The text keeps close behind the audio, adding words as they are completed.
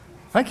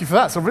Thank you for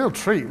that. It's a real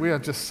treat. We are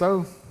just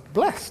so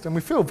blessed, and we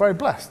feel very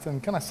blessed.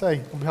 And can I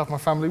say, on behalf of my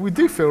family, we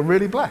do feel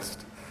really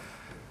blessed.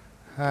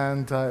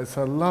 And it's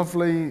a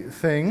lovely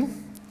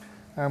thing,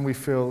 and we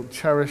feel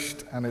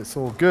cherished, and it's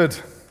all good.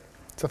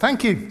 So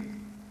thank you.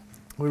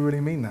 We really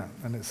mean that,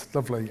 and it's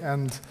lovely.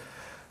 And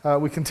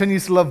we continue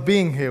to love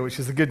being here, which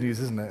is the good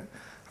news, isn't it?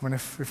 I mean,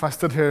 if I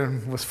stood here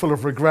and was full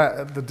of regret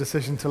at the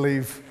decision to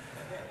leave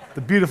the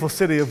beautiful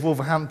city of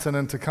Wolverhampton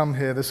and to come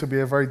here, this would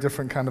be a very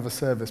different kind of a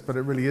service, but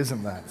it really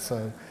isn't that.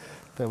 So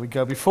there we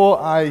go. Before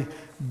I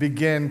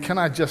begin, can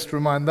I just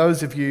remind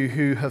those of you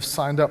who have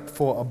signed up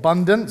for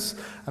Abundance,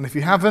 and if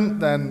you haven't,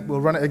 then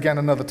we'll run it again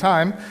another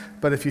time,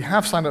 but if you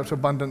have signed up to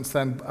Abundance,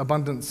 then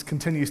Abundance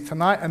continues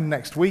tonight and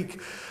next week,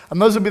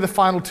 and those will be the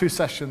final two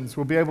sessions.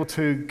 We'll be able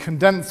to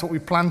condense what we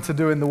planned to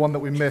do in the one that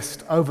we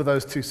missed over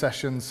those two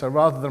sessions, so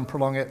rather than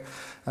prolong it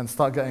and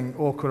start getting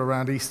awkward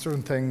around Easter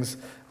and things,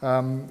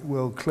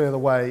 we'll clear the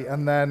way.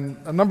 And then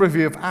a number of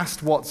you have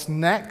asked what's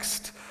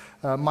next.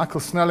 Michael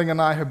Snelling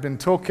and I have been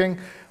talking.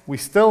 We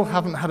still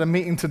haven't had a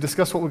meeting to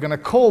discuss what we're going to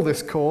call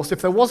this course.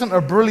 If there wasn't a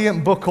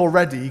brilliant book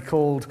already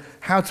called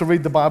How to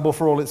Read the Bible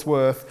for All It's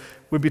Worth,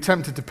 we'd be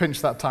tempted to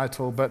pinch that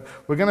title, but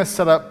we're going to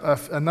set up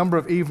a number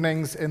of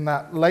evenings in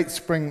that late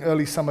spring,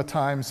 early summer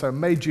time, so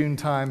May, June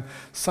time,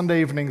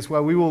 Sunday evenings,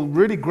 where we will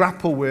really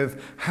grapple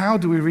with how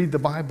do we read the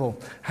Bible?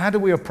 How do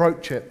we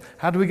approach it?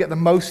 How do we get the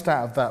most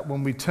out of that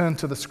when we turn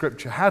to the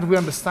Scripture? How do we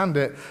understand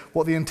it?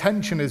 What the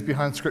intention is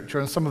behind Scripture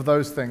and some of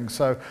those things.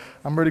 So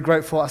I'm really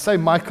grateful. I say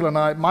Michael and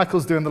I,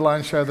 Michael's doing the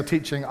lion's share of the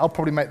teaching. I'll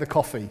probably make the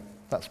coffee.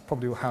 That's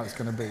probably how it's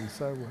going to be.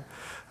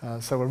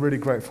 So we're really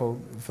grateful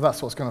for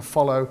that's what's going to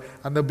follow.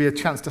 And there'll be a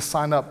chance to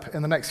sign up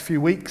in the next few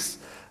weeks.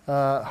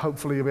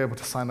 Hopefully you'll be able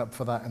to sign up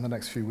for that in the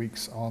next few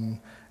weeks on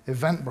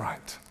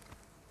Eventbrite.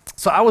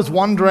 So I was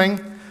wondering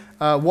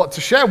what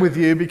to share with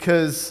you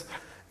because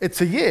it's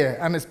a year,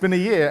 and it's been a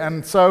year.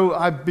 And so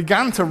I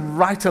began to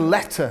write a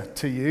letter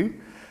to you,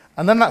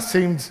 and then that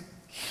seemed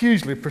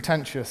hugely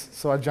pretentious,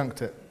 so I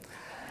junked it.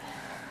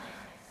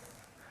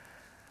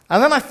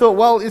 And then I thought,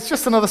 well, it's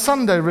just another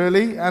Sunday,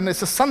 really, and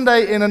it's a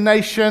Sunday in a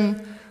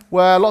nation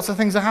where lots of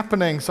things are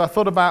happening. So I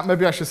thought about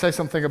maybe I should say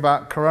something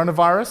about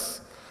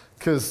coronavirus,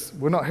 because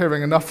we're not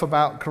hearing enough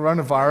about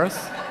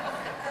coronavirus.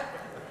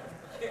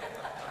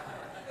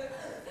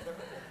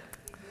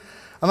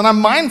 And then I'm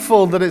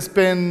mindful that it's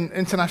been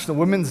International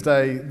Women's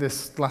Day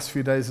this last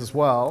few days as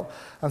well,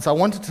 and so I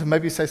wanted to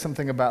maybe say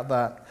something about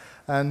that.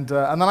 And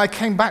then I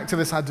came back to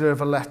this idea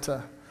of a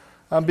letter,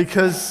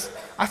 because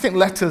I think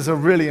letters are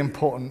really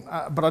important,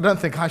 but I don't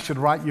think I should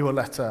write you a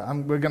letter,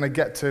 and we're going to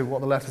get to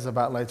what the letter's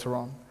about later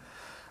on.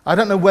 I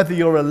don't know whether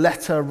you're a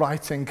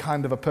letter-writing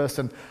kind of a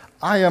person.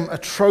 I am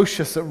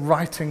atrocious at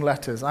writing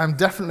letters. I'm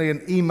definitely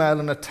an email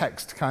and a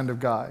text kind of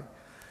guy.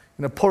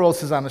 You know, poor old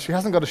Susanna, she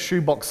hasn't got a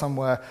shoebox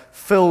somewhere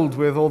filled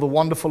with all the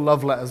wonderful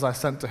love letters I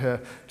sent to her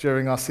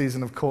during our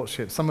season of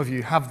courtship. Some of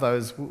you have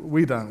those.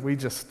 We don't. We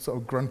just sort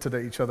of grunted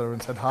at each other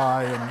and said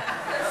hi. And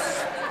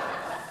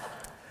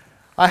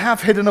I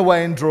have hidden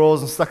away in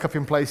drawers and stuck up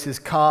in places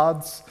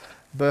cards,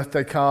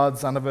 birthday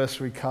cards,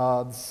 anniversary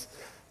cards,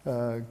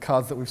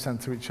 cards that we've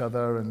sent to each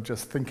other, and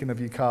just thinking of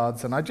you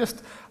cards. And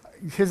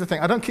here's the thing,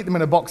 I don't keep them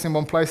in a box in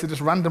one place, they're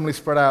just randomly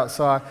spread out.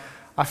 So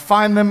I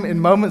find them in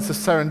moments of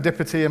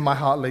serendipity and my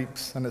heart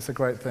leaps, and it's a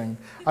great thing.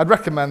 I'd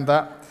recommend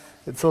that.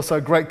 It's also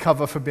a great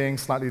cover for being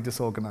slightly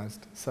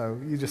disorganized. So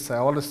you just say,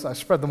 I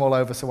spread them all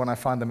over, so when I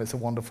find them, it's a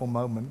wonderful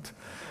moment.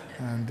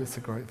 And it's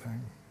a great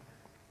thing.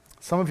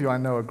 Some of you I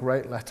know are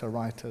great letter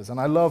writers, and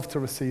I love to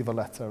receive a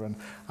letter, and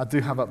I do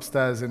have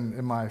upstairs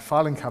in my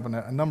filing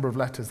cabinet a number of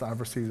letters that I've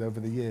received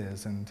over the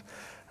years, and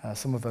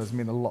some of those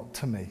mean a lot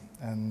to me.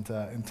 And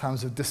in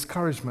times of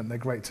discouragement, they're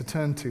great to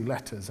turn to,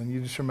 letters, and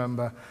you just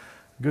remember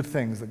good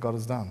things that God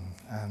has done,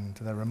 and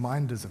they're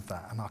reminders of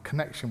that and our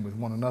connection with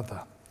one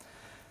another.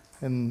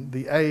 In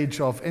the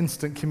age of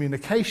instant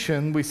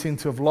communication, we seem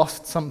to have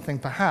lost something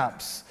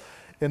perhaps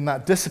in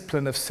that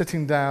discipline of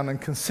sitting down and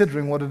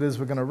considering what it is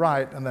we're going to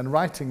write, and then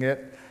writing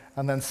it,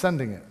 and then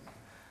sending it.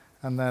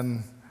 And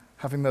then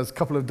having those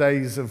couple of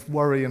days of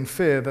worry and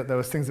fear that there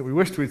was things that we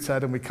wished we'd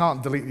said, and we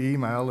can't delete the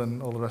email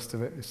and all the rest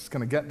of it. It's just going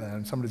to get there,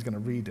 and somebody's going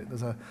to read it.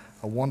 There's a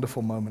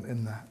wonderful moment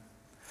in that.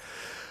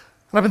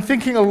 And I've been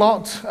thinking a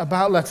lot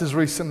about letters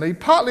recently.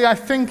 Partly I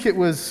think it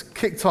was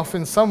kicked off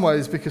in some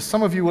ways because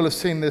some of you will have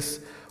seen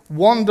this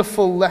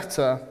wonderful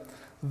letter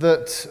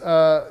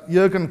that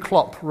Jurgen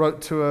Klopp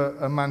wrote to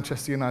a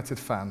Manchester United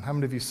fan. How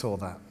many of you saw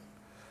that?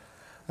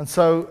 And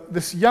so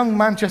this young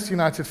Manchester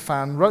United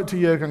fan wrote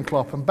to Jurgen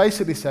Klopp and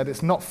basically said,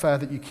 it's not fair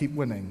that you keep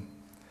winning.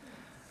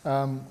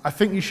 I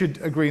think you should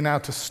agree now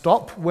to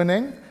stop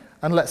winning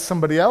and let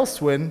somebody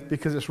else win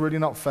because it's really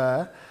not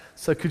fair.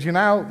 So could you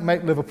now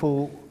make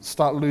Liverpool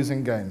start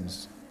losing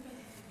games?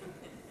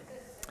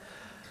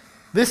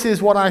 This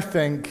is what I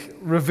think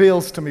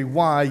reveals to me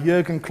why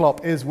Jurgen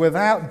Klopp is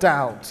without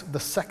doubt the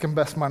second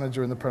best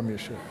manager in the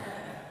Premiership.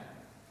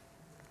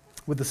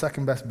 With the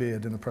second best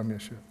beard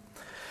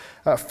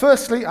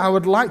firstly, I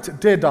would like to,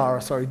 dear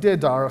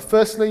Dara,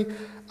 firstly,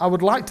 I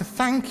would like to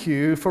thank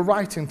you for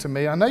writing to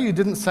me. I know you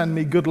didn't send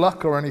me good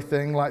luck or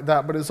anything like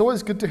that, but it's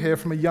always good to hear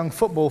from a young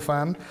football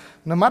fan,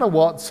 no matter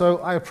what, so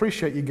I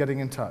appreciate you getting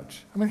in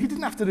touch. I mean, he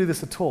didn't have to do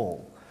this at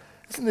all.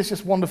 Isn't this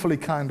just wonderfully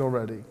kind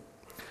already?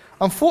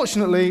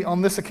 Unfortunately,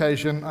 on this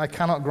occasion, I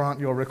cannot grant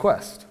your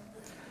request.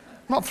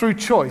 Not through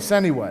choice,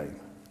 anyway.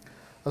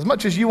 As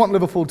much as you want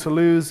Liverpool to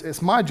lose, it's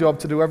my job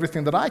to do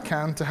everything that I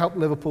can to help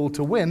Liverpool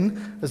to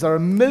win, as there are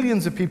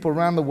millions of people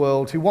around the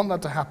world who want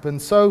that to happen,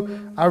 so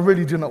I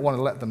really do not want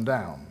to let them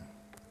down.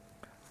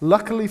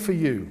 Luckily for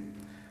you,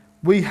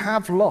 we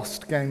have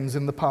lost games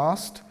in the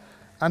past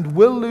and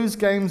will lose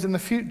games in the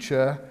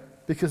future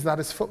because that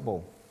is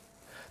football.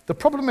 The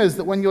problem is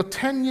that when you're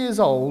 10 years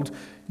old,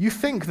 you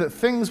think that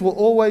things will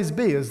always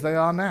be as they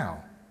are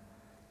now.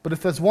 But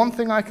if there's one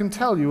thing I can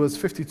tell you as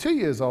 52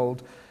 years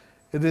old,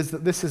 it is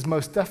that this is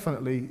most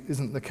definitely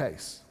isn't the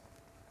case.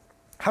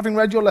 Having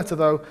read your letter,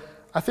 though,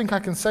 I think I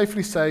can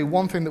safely say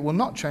one thing that will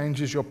not change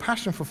is your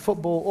passion for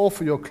football or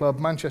for your club,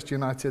 Manchester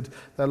United.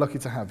 They're lucky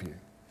to have you.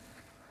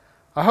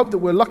 I hope that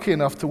we're lucky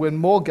enough to win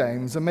more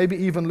games and maybe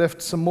even lift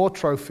some more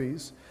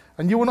trophies.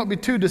 And you will not be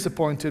too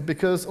disappointed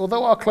because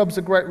although our clubs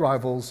are great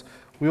rivals,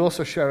 we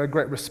also share a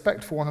great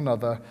respect for one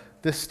another.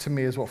 This, to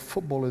me, is what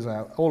football is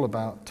all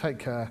about. Take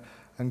care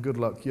and good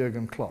luck,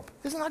 Jurgen Klopp.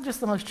 Isn't that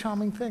just the most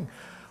charming thing?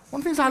 One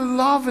of the things I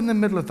love in the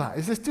middle of that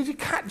is this: did you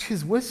catch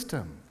his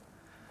wisdom?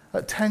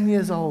 At 10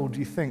 years old,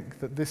 you think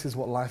that this is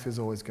what life is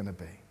always going to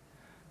be.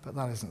 But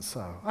that isn't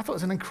so. I thought it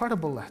was an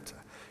incredible letter.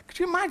 Could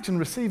you imagine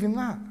receiving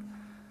that?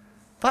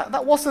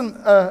 That wasn't,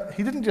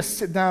 he didn't just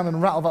sit down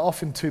and rattle that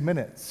off in 2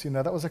 minutes. You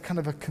know, that was a kind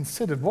of a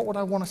considered, what would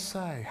I want to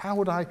say? How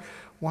would I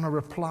want to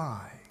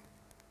reply?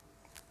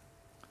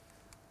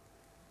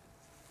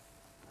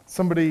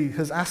 Somebody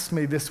has asked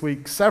me this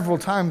week, several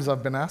times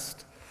I've been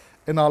asked.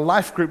 In our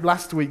life group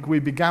last week, we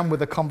began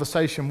with a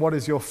conversation, what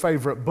is your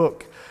favorite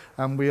book?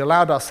 And we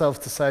allowed ourselves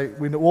to say,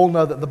 we all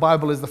know that the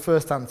Bible is the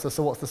first answer,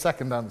 so what's the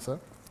second answer?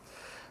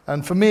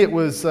 And for me,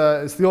 it's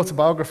the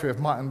autobiography of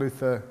Martin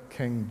Luther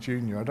King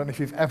Jr. I don't know if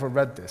you've ever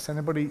read this.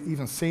 Anybody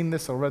even seen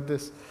this or read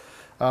this?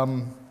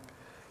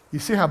 You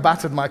see how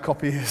battered my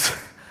copy is.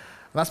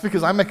 And that's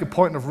because I make a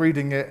point of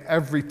reading it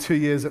every 2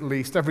 years at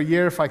least, every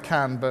year if I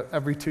can, but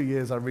every 2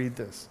 years I read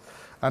this.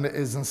 And it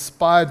has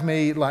inspired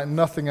me like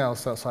nothing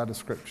else outside of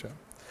Scripture.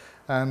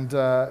 And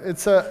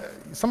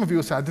some of you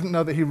will say, I didn't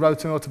know that he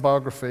wrote an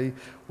autobiography.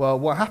 Well,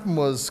 what happened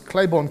was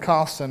Claiborne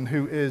Carson,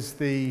 who is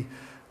the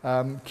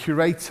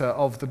curator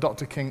of the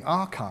Dr. King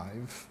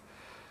archive,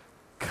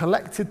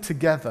 collected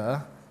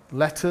together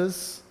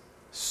letters,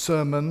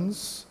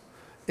 sermons,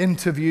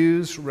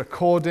 interviews,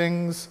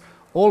 recordings,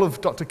 all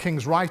of Dr.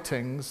 King's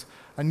writings,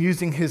 and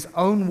using his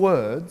own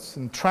words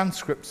and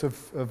transcripts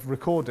of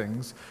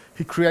recordings,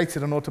 he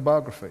created an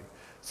autobiography.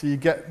 So you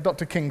get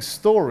Dr. King's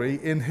story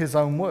in his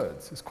own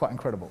words. It's quite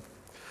incredible.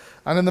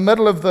 And in the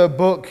middle of the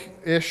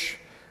book-ish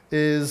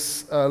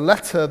is a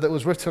letter that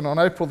was written on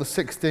April the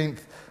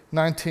 16th,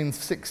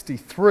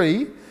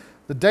 1963.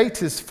 The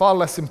date is far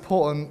less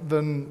important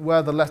than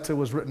where the letter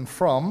was written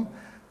from.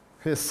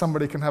 Here's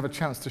somebody can have a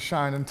chance to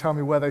shine and tell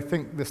me where they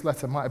think this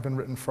letter might have been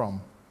written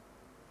from.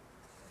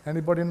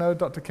 Anybody know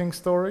Dr. King's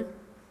story?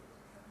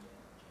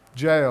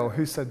 Jail.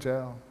 Who said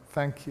jail?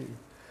 Thank you.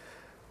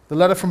 The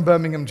letter from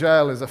Birmingham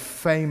jail is a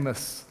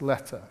famous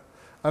letter,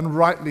 and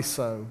rightly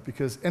so,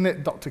 because in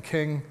it Dr.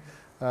 King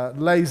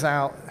lays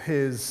out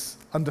his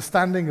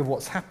understanding of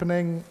what's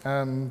happening,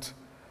 and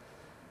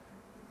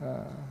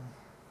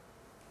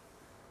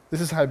this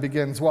is how it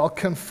begins. While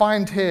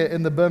confined here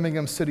in the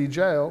Birmingham City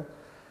Jail,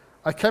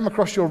 I came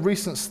across your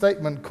recent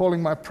statement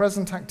calling my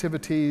present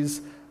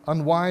activities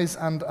unwise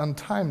and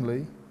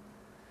untimely.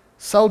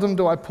 Seldom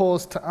do I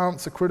pause to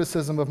answer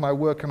criticism of my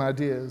work and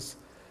ideas.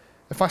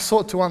 If I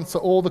sought to answer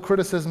all the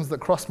criticisms that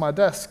crossed my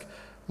desk,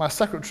 my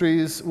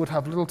secretaries would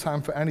have little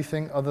time for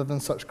anything other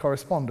than such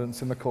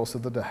correspondence in the course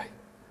of the day,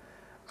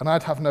 and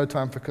I'd have no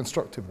time for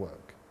constructive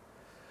work.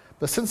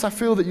 But since I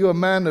feel that you are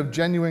men of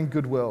genuine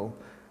goodwill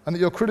and that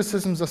your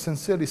criticisms are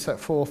sincerely set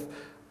forth,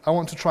 I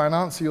want to try and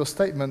answer your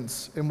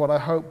statements in what I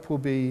hope will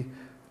be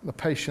the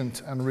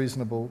patient and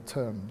reasonable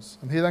terms.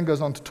 And he then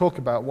goes on to talk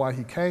about why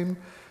he came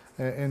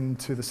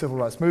into the civil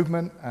rights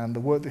movement and the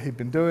work that he'd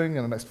been doing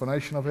and an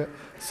explanation of it.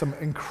 Some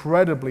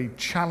incredibly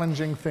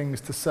challenging things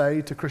to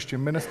say to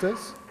Christian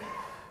ministers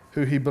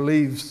who he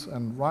believes,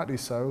 and rightly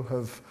so,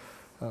 have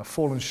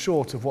fallen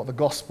short of what the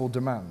gospel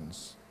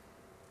demands.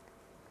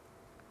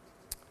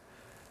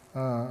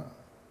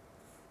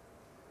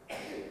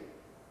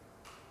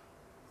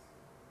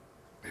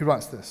 He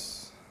writes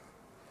this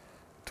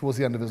towards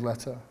the end of his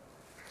letter.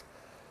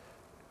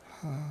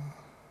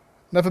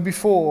 Never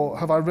before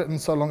have I written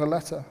so long a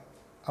letter.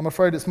 I'm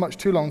afraid it's much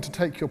too long to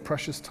take your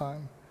precious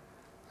time.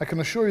 I can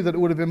assure you that it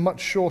would have been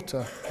much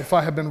shorter if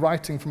I had been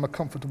writing from a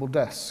comfortable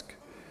desk.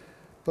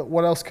 But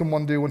what else can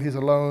one do when he's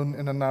alone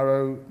in a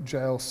narrow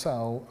jail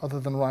cell other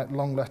than write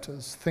long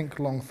letters, think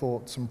long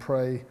thoughts, and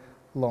pray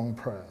long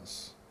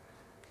prayers?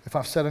 If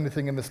I've said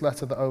anything in this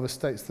letter that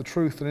overstates the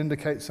truth and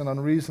indicates an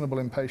unreasonable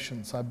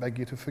impatience, I beg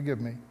you to forgive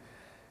me.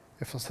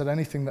 if I said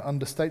anything that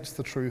understates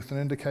the truth and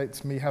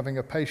indicates me having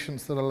a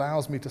patience that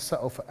allows me to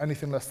settle for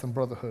anything less than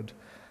brotherhood,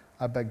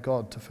 I beg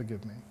God to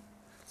forgive me.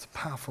 It's a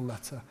powerful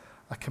letter.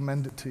 I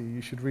commend it to you.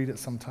 You should read it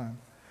sometime.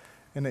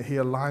 In it, he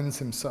aligns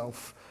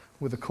himself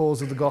with the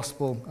cause of the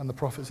gospel and the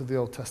prophets of the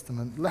Old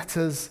Testament.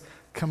 Letters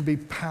can be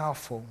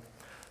powerful.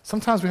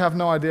 Sometimes we have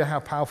no idea how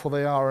powerful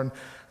they are, and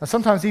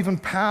sometimes even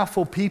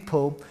powerful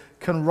people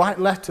can write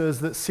letters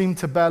that seem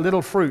to bear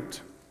little fruit.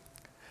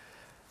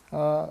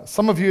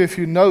 Some of you, if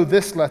you know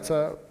this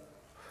letter,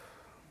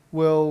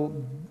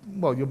 you'll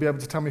be able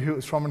to tell me who it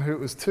was from and who it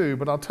was to,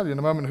 but I'll tell you in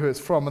a moment who it's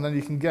from, and then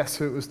you can guess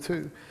who it was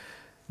to.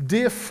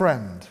 Dear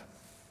friend,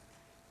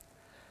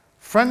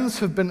 friends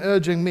have been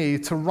urging me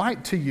to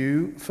write to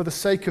you for the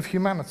sake of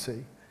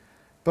humanity,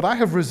 but I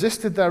have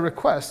resisted their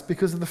request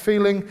because of the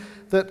feeling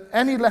that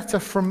any letter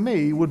from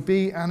me would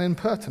be an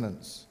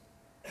impertinence.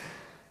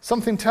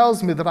 Something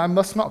tells me that I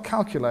must not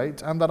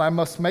calculate and that I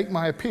must make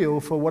my appeal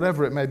for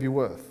whatever it may be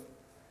worth.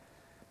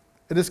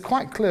 It is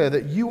quite clear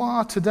that you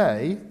are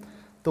today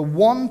the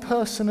one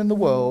person in the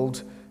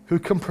world who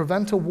can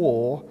prevent a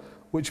war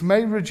which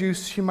may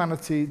reduce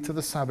humanity to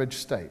the savage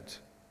state.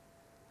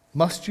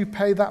 Must you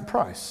pay that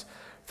price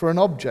for an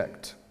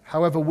object,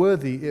 however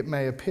worthy it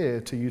may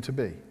appear to you to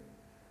be?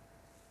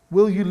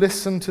 Will you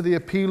listen to the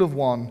appeal of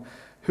one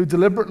who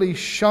deliberately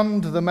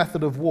shunned the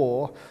method of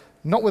war,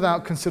 not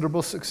without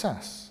considerable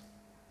success?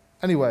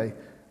 Anyway,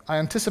 I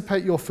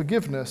anticipate your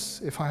forgiveness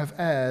if I have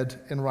erred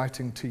in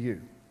writing to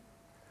you.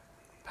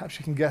 Perhaps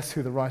you can guess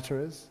who the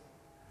writer is.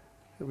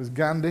 It was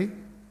Gandhi. Do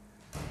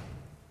you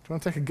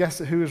want to take a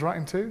guess at who he was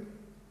writing to?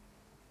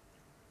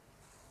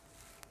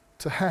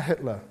 To Herr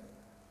Hitler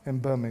in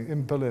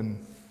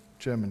Berlin,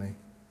 Germany.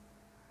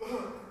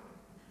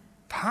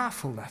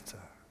 Powerful letter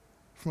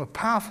from a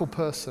powerful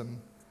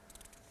person,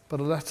 but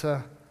a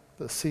letter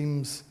that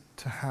seems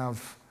to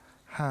have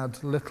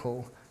had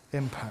little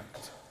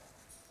impact.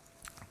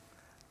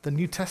 The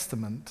New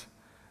Testament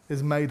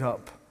is made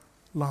up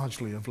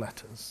largely of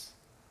letters.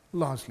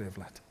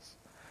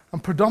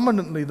 And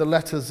predominantly the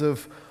letters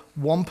of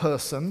one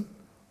person,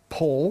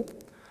 Paul,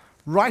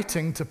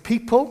 writing to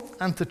people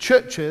and to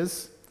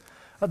churches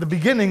at the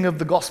beginning of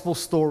the gospel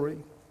story.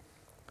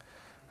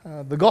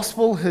 The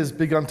gospel has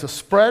begun to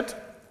spread,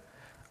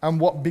 and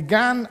what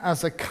began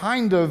as a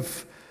kind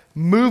of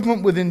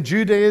movement within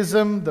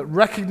Judaism that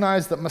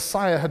recognized that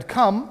Messiah had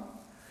come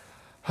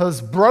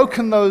has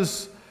broken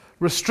those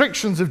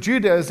restrictions of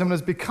Judaism and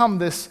has become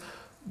this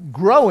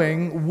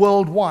growing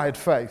worldwide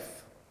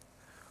faith,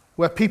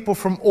 where people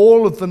from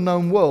all of the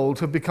known world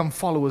have become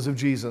followers of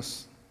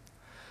Jesus.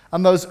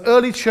 And those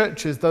early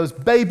churches, those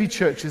baby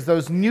churches,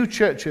 those new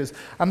churches,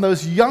 and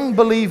those young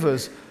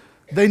believers,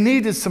 they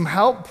needed some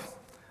help.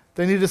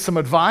 They needed some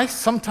advice.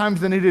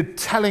 Sometimes they needed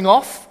telling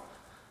off.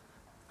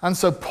 And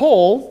so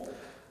Paul,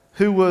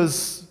 who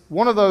was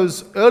one of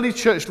those early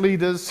church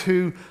leaders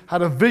who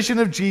had a vision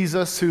of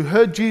Jesus, who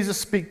heard Jesus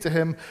speak to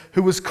him,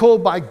 who was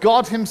called by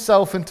God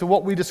himself into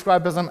what we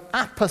describe as an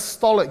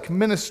apostolic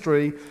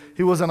ministry.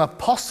 He was an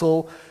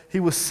apostle. He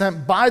was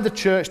sent by the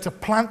church to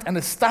plant and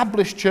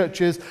establish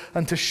churches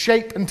and to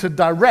shape and to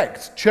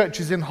direct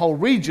churches in whole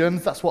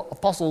regions. That's what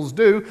apostles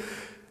do.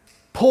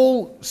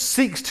 Paul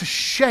seeks to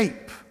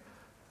shape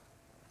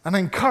and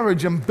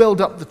encourage and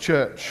build up the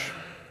church.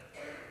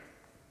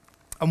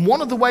 And one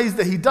of the ways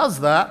that he does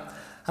that,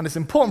 and it's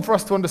important for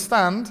us to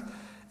understand,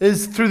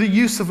 is through the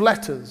use of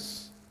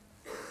letters.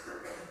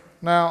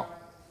 Now,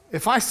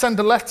 if I send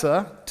a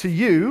letter to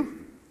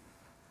you,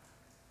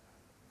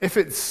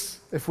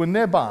 if we're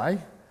nearby,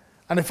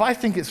 and if I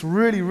think it's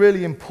really,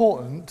 really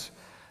important,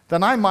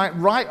 then I might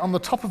write on the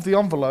top of the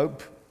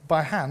envelope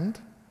by hand,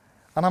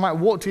 and I might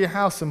walk to your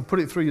house and put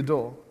it through your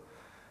door.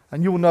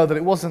 And you will know that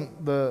it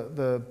wasn't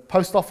the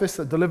post office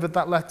that delivered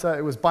that letter,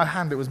 it was by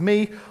hand, it was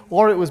me,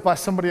 or it was by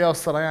somebody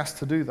else that I asked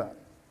to do that.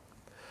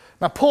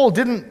 Now, Paul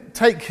didn't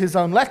take his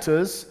own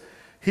letters,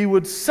 he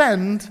would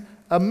send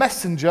a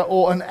messenger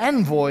or an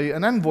envoy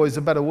is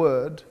a better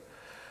word,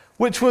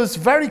 which was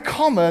very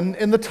common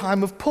in the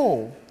time of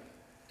Paul.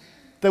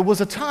 There was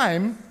a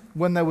time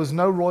when there was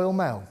no royal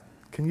mail.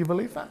 Can you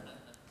believe that?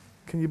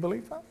 Can you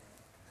believe that?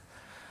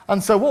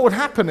 And so what would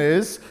happen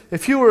is,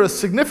 if you were a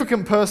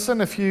significant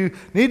person, if you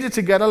needed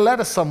to get a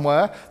letter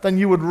somewhere, then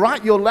you would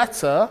write your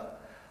letter,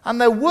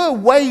 and there were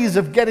ways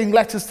of getting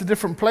letters to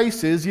different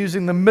places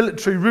using the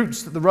military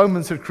routes that the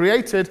Romans had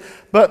created,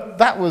 but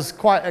that was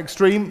quite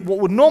extreme. What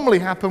would normally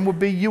happen would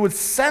be you would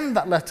send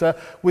that letter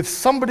with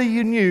somebody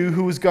you knew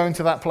who was going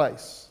to that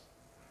place.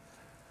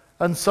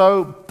 And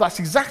so that's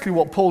exactly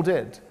what Paul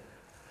did.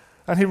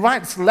 And he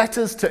writes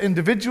letters to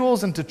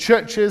individuals and to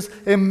churches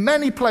in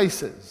many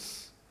places.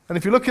 And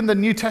if you look in the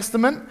New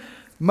Testament,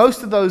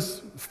 most of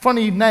those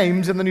funny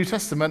names in the New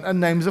Testament are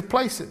names of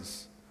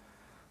places.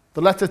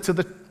 The letter to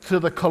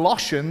the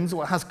Colossians,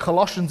 what has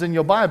Colossians in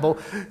your Bible,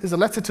 is a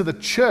letter to the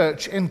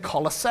church in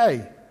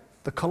Colossae,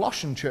 the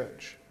Colossian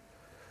church.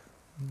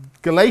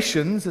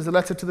 Galatians is a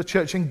letter to the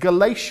church in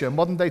Galatia,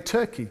 modern-day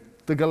Turkey,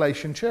 the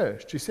Galatian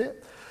church. Do you see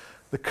it?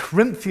 The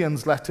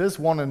Corinthians letters,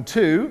 1 and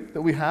 2,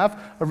 that we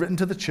have, are written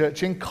to the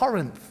church in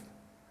Corinth.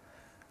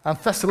 And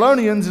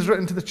Thessalonians is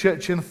written to the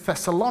church in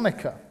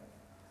Thessalonica.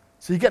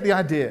 So you get the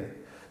idea.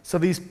 So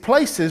these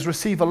places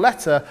receive a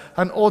letter,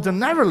 and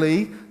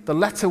ordinarily the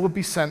letter would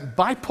be sent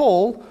by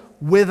Paul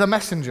with a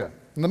messenger.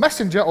 And the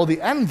messenger, or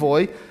the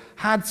envoy,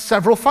 had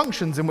several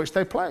functions in which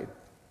they played.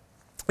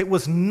 It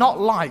was not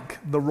like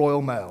the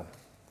Royal Mail.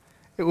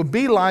 It would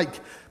be like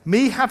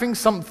me having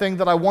something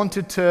that I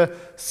wanted to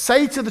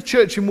say to the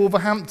church in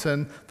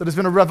Wolverhampton that has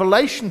been a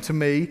revelation to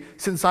me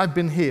since I've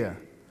been here.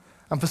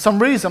 And for some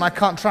reason I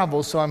can't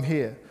travel, so I'm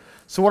here.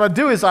 So what I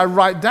do is I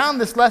write down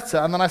this letter,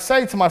 and then I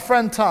say to my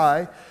friend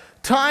Ty,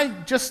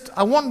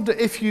 I wonder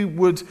if you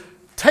would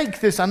take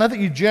this. I know that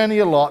you journey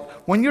a lot.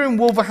 When you're in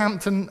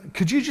Wolverhampton,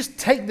 could you just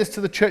take this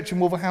to the church in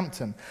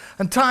Wolverhampton?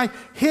 And Ty,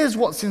 here's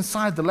what's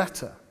inside the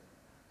letter.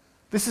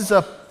 This is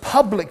a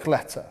public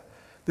letter.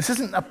 This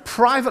isn't a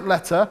private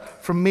letter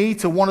from me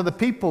to one of the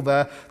people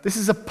there. This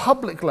is a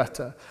public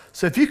letter.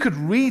 So if you could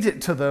read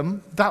it to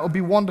them, that would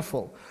be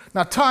wonderful.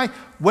 Now, Ty,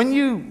 when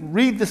you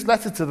read this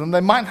letter to them, they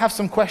might have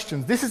some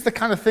questions. This is the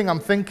kind of thing I'm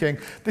thinking.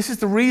 This is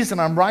the reason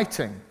I'm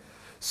writing.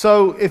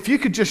 So if you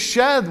could just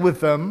share with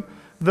them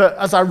that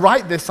as I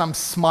write this, I'm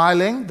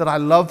smiling, that I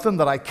love them,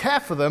 that I care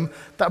for them,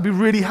 that would be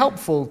really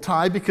helpful,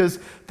 Ty, because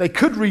they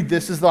could read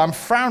this as though I'm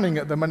frowning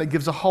at them, and it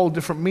gives a whole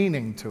different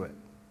meaning to it.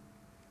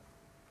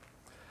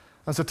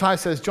 And so Ty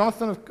says,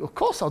 Jonathan, of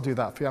course I'll do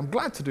that for you. I'm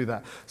glad to do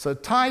that. So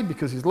Ty,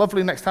 because he's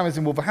lovely, next time he's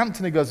in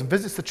Wolverhampton, he goes and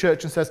visits the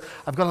church and says,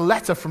 I've got a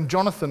letter from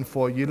Jonathan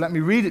for you. Let me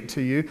read it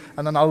to you,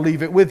 and then I'll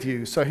leave it with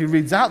you. So he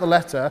reads out the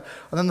letter,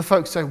 and then the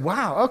folks say,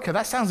 wow, okay,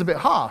 that sounds a bit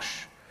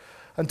harsh.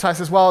 And Ty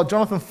says, well,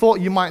 Jonathan thought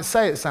you might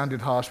say it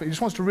sounded harsh, but he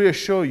just wants to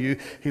reassure you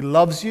he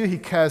loves you, he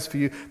cares for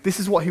you.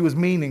 This is what he was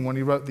meaning when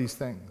he wrote these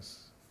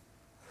things.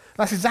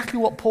 That's exactly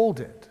what Paul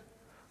did.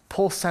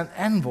 Paul sent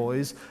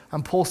envoys,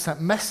 and Paul sent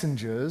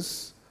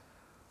messengers.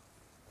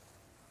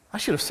 I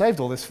should have saved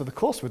all this for the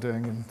course we're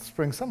doing in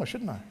spring, summer,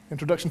 shouldn't I?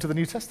 Introduction to the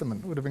New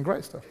Testament. It would have been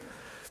great stuff.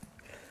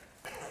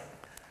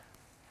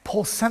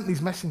 Paul sent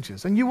these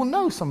messengers, and you will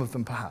know some of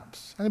them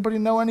perhaps. Anybody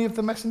know any of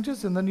the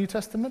messengers in the New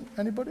Testament?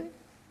 Anybody?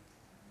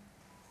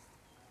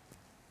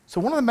 So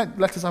one of the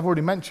letters I've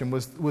already mentioned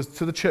was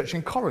to the church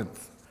in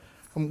Corinth.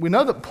 And we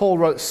know that Paul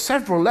wrote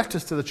several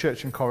letters to the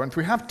church in Corinth.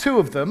 We have two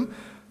of them,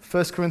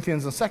 1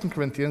 Corinthians and 2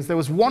 Corinthians. There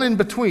was one in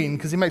between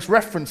because he makes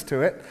reference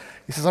to it.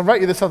 He says, I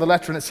wrote you this other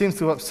letter and it seems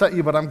to have upset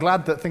you, but I'm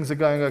glad that things are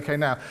going okay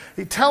now.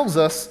 It tells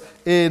us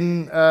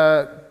in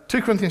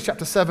 2 Corinthians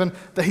chapter 7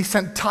 that he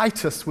sent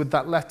Titus with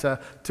that letter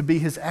to be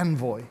his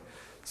envoy.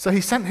 So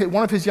he sent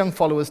one of his young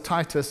followers,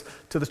 Titus,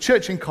 to the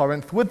church in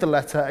Corinth with the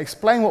letter,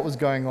 explain what was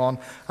going on,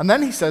 and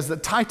then he says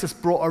that Titus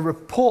brought a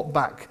report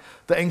back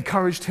that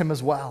encouraged him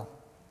as well.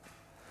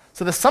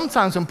 So there's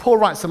sometimes when Paul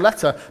writes a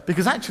letter,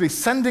 because actually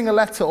sending a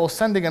letter or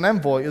sending an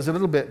envoy is a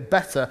little bit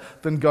better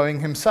than going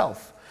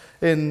himself.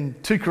 In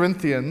 2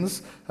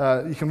 Corinthians,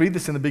 you can read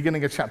this in the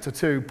beginning of chapter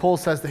 2, Paul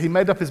says that he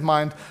made up his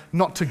mind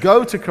not to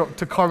go to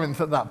Corinth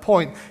at that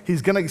point. He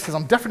says,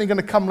 I'm definitely going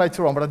to come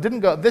later on, but I didn't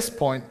go at this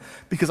point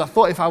because I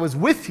thought if I was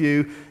with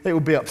you, it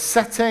would be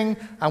upsetting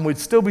and we'd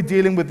still be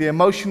dealing with the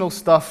emotional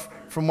stuff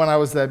from when I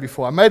was there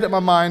before. I made up my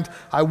mind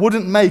I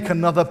wouldn't make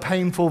another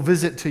painful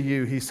visit to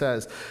you, he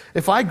says.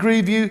 If I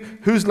grieve you,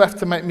 who's left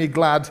to make me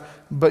glad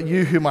but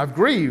you whom I've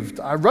grieved?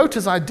 I wrote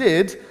as I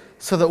did,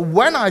 so that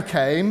when I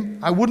came,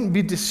 I wouldn't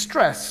be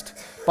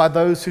distressed by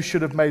those who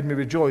should have made me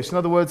rejoice. In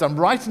other words, I'm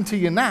writing to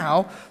you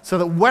now so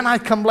that when I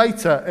come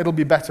later, it'll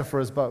be better for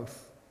us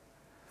both.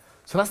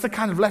 So that's the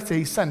kind of letter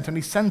he sent, and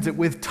he sends it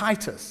with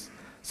Titus,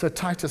 so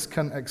Titus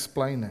can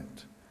explain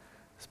it.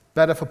 It's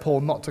better for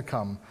Paul not to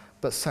come,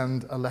 but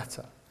send a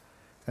letter.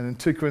 And in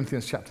 2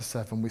 Corinthians chapter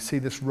 7, we see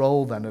this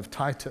role then of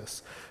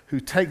Titus,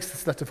 who takes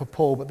this letter for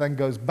Paul, but then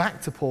goes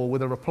back to Paul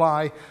with a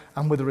reply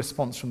and with a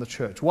response from the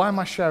church. Why am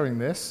I sharing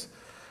this?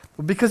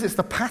 Well, because it's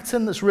the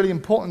pattern that's really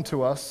important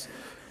to us,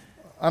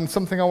 and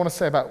something I want to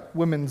say about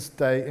Women's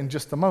Day in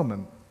just a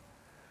moment.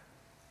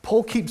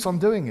 Paul keeps on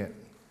doing it.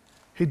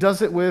 He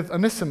does it with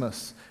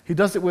Onesimus. He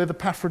does it with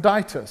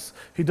Epaphroditus.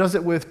 He does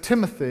it with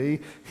Timothy.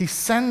 He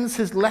sends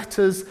his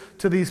letters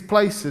to these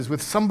places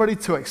with somebody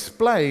to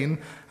explain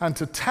and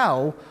to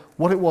tell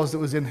what it was that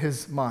was in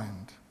his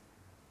mind.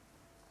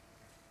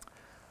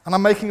 And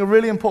I'm making a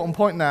really important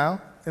point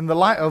now, in the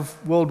light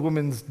of World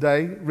Women's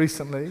Day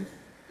recently.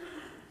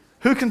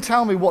 Who can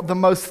tell me what the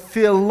most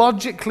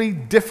theologically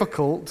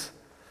difficult,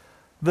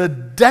 the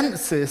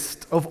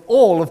densest of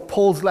all of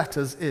Paul's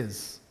letters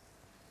is?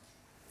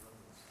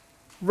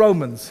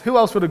 Romans. Who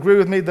else would agree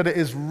with me that it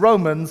is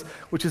Romans,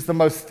 which is the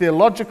most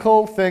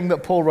theological thing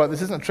that Paul wrote?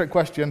 This isn't a trick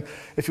question.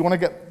 If you want to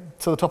get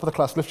to the top of the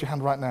class, lift your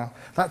hand right now.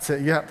 That's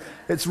it, yeah.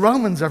 It's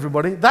Romans,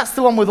 everybody. That's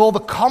the one with all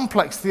the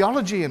complex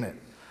theology in it.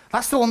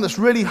 That's the one that's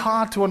really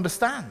hard to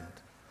understand.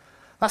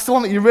 That's the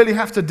one that you really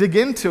have to dig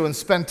into and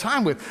spend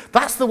time with.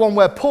 That's the one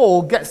where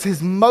Paul gets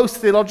his most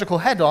theological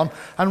head on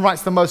and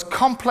writes the most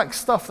complex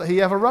stuff that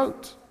he ever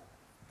wrote.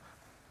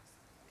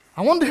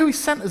 I wonder who he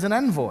sent as an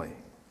envoy.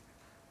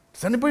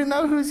 Does anybody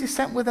know who he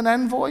sent with an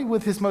envoy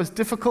with his most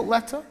difficult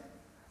letter?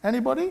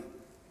 Anybody?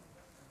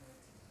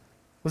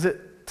 Was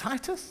it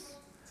Titus?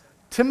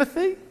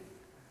 Timothy?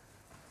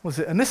 Was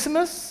it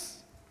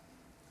Onesimus?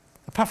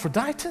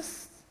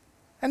 Epaphroditus?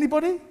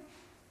 Anybody?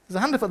 There's a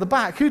hand up at the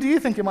back. Who do you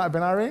think it might have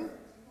been, Irene?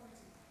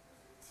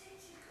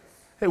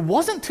 It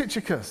wasn't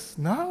Tychicus.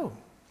 No.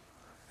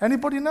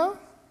 Anybody know?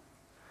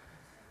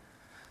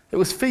 It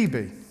was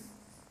Phoebe.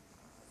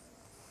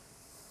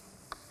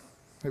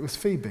 It was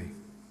Phoebe.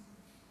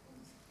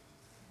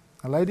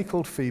 A lady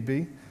called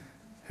Phoebe,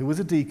 who was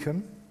a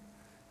deacon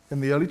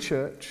in the early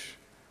church,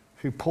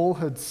 who Paul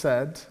had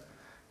said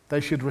they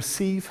should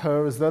receive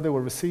her as though they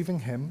were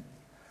receiving him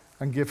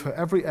and give her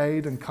every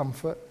aid and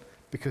comfort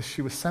because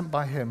she was sent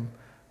by him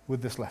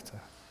with this letter.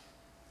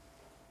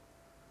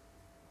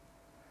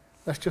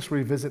 Let's just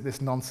revisit this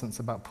nonsense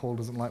about Paul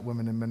doesn't like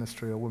women in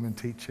ministry or women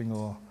teaching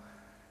or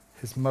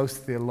his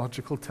most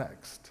theological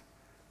text.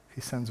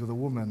 He sends with a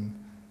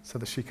woman so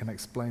that she can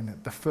explain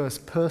it. The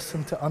first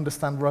person to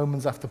understand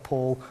Romans after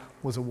Paul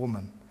was a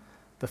woman.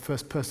 The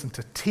first person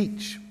to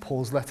teach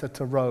Paul's letter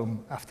to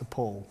Rome after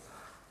Paul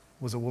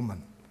was a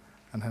woman,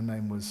 and her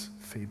name was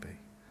Phoebe.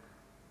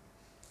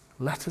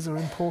 Letters are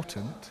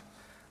important,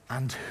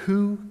 and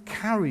who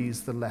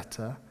carries the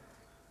letter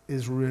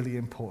is really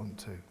important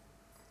too.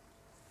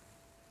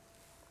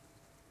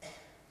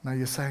 Now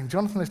you're saying,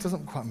 Jonathan, this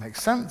doesn't quite make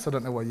sense. I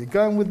don't know where you're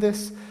going with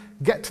this.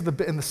 Get to the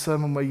bit in the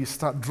sermon where you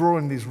start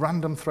drawing these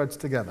random threads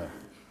together.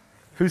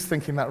 Who's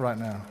thinking that right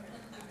now?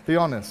 Be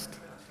honest.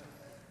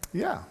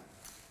 Yeah.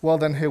 Well,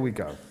 then here we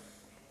go.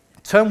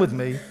 Turn with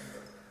me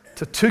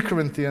to 2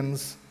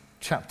 Corinthians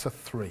chapter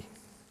 3.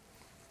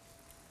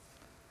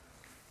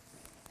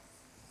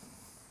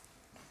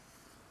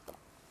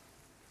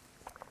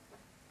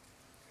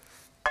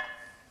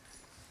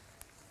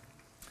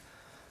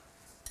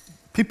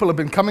 People have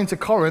been coming to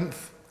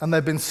Corinth and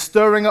they've been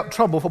stirring up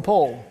trouble for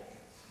Paul.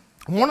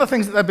 And one of the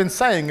things that they've been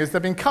saying is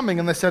they've been coming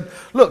and they said,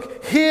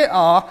 look, here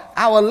are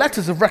our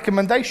letters of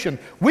recommendation.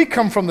 We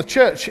come from the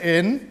church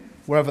in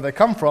wherever they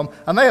come from,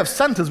 and they have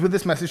sent us with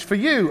this message for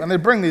you. And they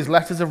bring these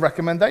letters of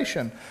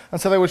recommendation. And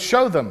so they would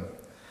show them.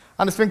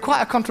 And it's been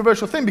quite a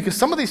controversial thing because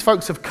some of these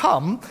folks have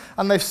come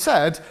and they've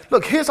said,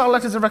 look, here's our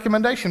letters of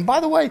recommendation.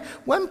 By the way,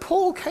 when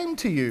Paul came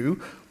to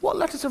you, what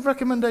letters of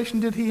recommendation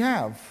did he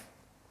have?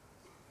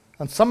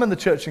 And some in the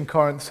church in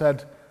Corinth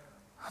said,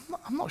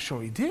 I'm not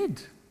sure he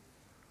did.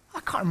 I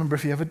can't remember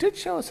if he ever did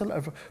show us a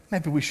letter.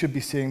 Maybe we should be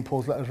seeing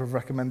Paul's letter of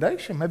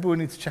recommendation. Maybe we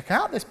need to check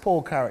out this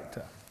Paul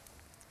character.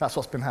 That's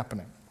what's been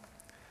happening.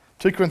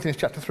 2 Corinthians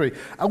chapter 3.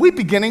 Are we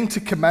beginning to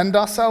commend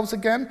ourselves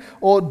again?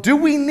 Or do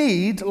we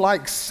need,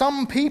 like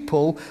some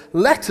people,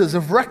 letters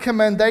of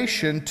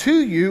recommendation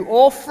to you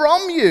or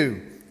from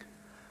you?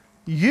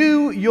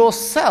 You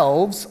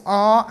yourselves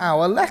are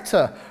our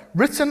letter,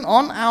 written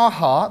on our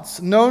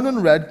hearts, known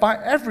and read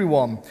by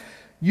everyone.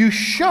 You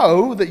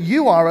show that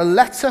you are a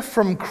letter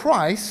from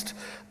Christ,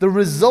 the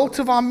result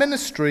of our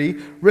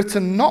ministry,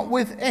 written not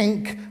with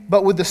ink,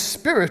 but with the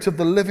Spirit of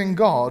the living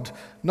God,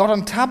 not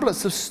on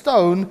tablets of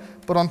stone,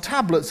 but on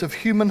tablets of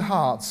human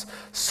hearts.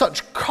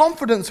 Such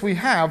confidence we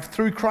have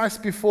through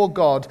Christ before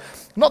God.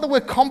 Not that we're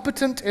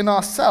competent in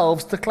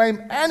ourselves to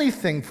claim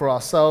anything for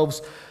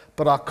ourselves,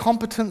 but our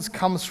competence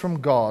comes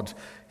from God.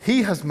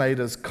 He has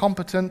made us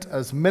competent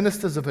as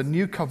ministers of a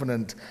new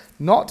covenant,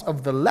 not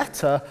of the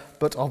letter,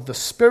 but of the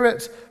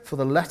Spirit, for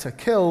the letter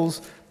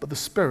kills, but the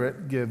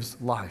Spirit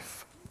gives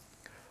life.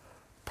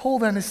 Paul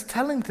then is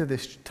telling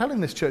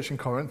this church in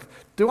Corinth,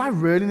 do I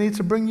really need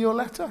to bring you a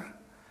letter?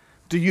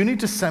 Do you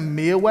need to send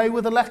me away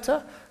with a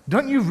letter?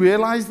 Don't you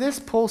realize this?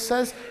 Paul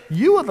says,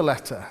 you are the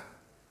letter.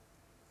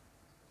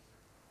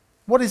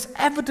 What is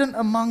evident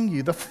among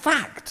you, the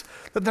fact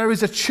that there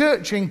is a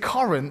church in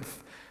Corinth,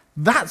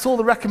 that's all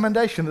the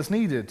recommendation that's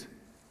needed.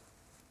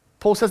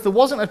 Paul says there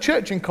wasn't a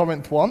church in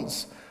Corinth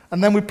once,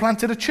 and then we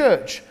planted a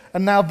church,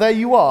 and now there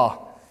you are.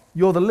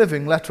 You're the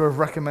living letter of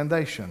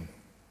recommendation.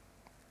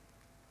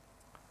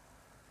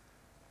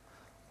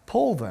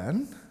 Paul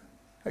then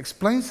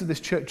explains to this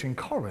church in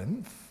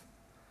Corinth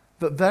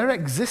that their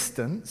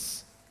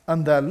existence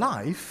and their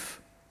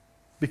life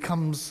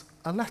becomes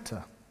a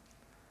letter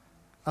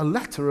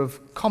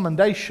of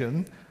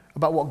commendation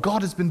about what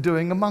God has been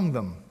doing among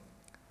them.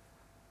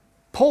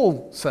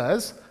 Paul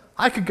says,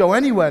 I could go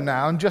anywhere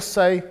now and just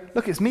say,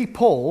 look, it's me,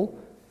 Paul.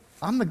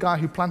 I'm the guy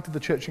who planted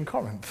the church in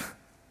Corinth.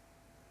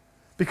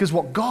 Because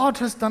what God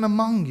has done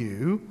among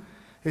you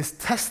is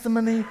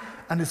testimony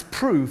and is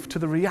proof to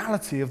the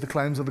reality of the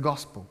claims of the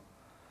gospel.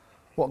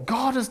 What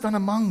God has done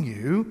among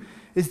you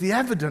is the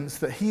evidence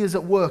that he is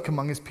at work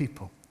among his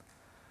people.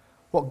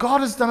 What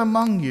God has done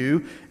among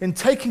you in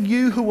taking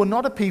you who were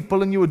not a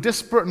people and you were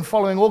disparate and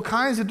following all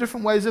kinds of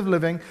different ways of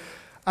living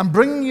and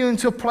bringing you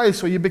into a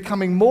place where you're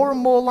becoming more and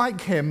more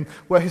like him,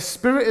 where his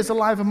Spirit is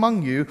alive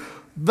among you,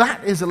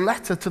 that is a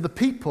letter to the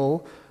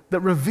people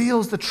that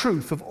reveals the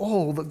truth of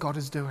all that God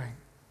is doing.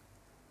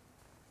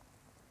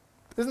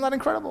 Isn't that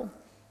incredible?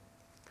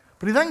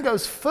 But he then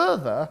goes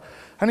further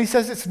and he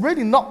says it's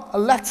really not a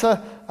letter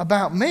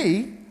about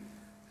me,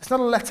 It's not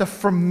a letter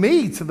from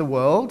me to the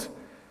world,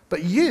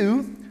 but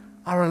you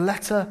are a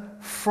letter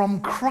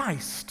from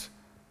Christ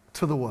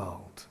to the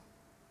world.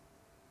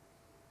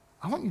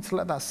 I want you to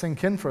let that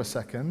sink in for a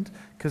second,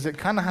 because it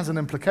kind of has an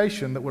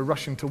implication that we're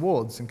rushing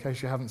towards. In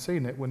case you haven't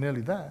seen it, we're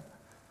nearly there.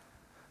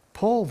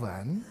 Paul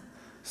then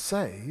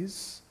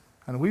says,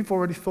 and we've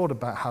already thought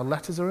about how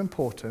letters are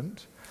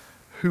important,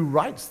 who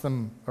writes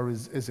them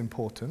is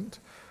important,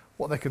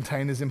 what they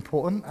contain is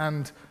important,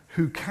 and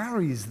who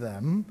carries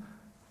them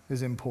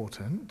is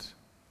important.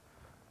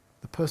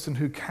 The person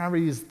who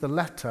carries the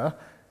letter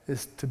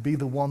is to be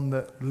the one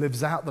that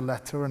lives out the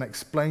letter and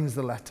explains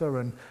the letter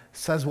and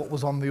says what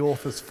was on the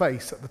author's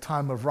face at the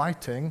time of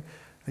writing.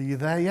 Are you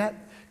there yet?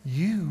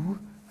 You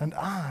and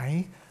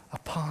I are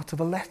part of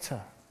a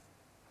letter.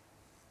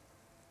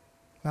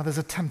 Now there's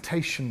a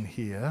temptation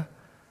here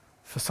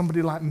for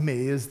somebody like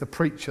me as the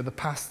preacher, the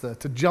pastor,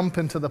 to jump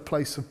into the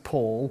place of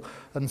Paul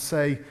and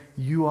say,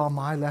 you are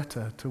my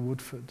letter to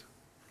Woodford.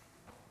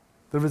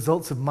 The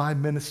results of my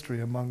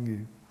ministry among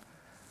you.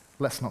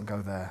 Let's not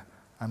go there,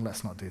 and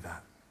let's not do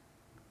that.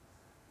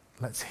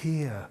 Let's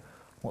hear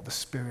what the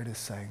Spirit is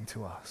saying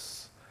to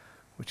us,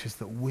 which is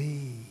that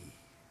we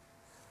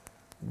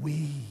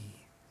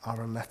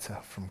are a letter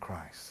from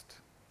Christ.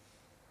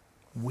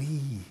 We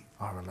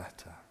are a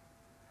letter.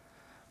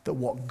 That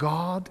what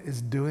God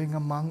is doing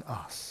among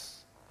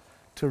us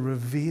to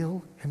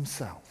reveal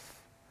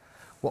himself,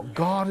 what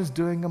God is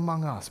doing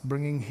among us,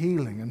 bringing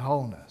healing and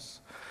wholeness,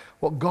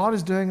 what God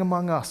is doing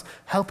among us,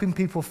 helping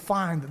people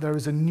find that there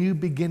is a new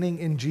beginning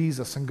in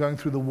Jesus and going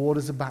through the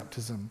waters of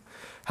baptism,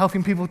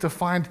 helping people to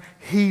find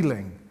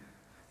healing,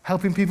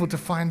 helping people to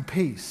find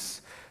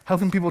peace,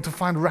 helping people to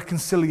find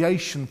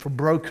reconciliation for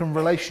broken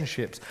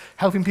relationships,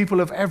 helping people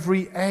of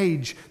every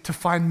age to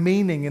find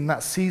meaning in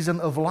that season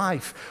of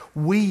life.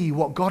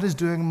 What God is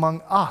doing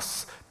among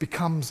us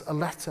becomes a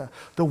letter.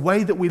 The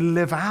way that we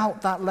live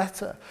out that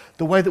letter,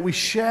 the way that we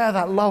share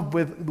that love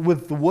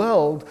with the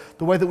world,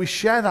 the way that we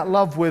share that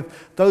love with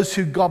those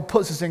who God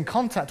puts us in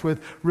contact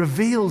with,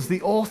 reveals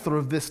the author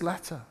of this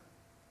letter.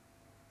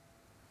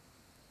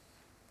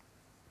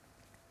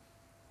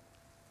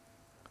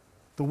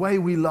 The way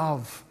we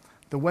love,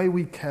 the way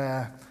we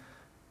care,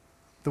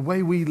 the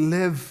way we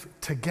live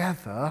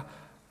together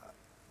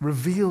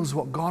reveals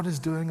what God is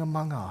doing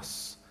among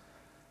us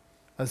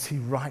as he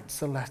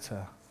writes a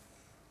letter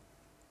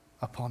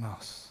upon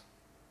us.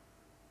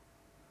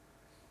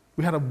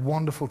 We had a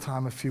wonderful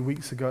time a few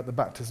weeks ago at the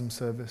baptism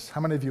service.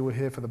 How many of you were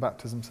here for the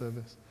baptism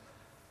service?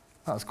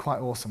 That was quite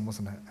awesome,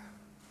 wasn't it?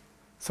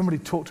 Somebody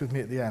talked with me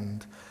at the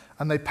end,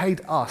 and they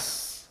paid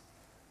us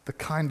the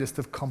kindest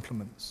of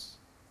compliments.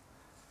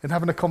 In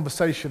having a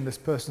conversation, this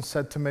person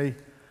said to me,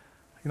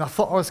 I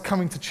thought I was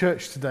coming to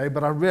church today,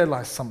 but I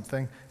realized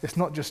something. It's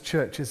not just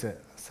church, is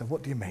it? I said,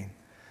 what do you mean?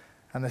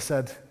 And they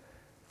said,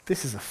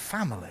 this is a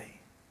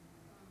family.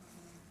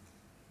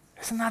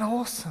 Isn't that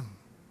awesome?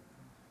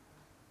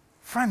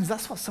 Friends,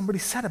 that's what somebody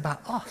said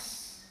about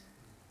us.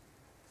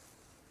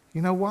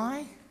 You know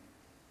why?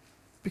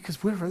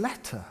 Because we're a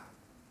letter.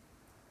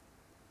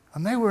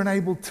 And they weren't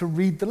able to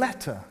read the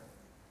letter.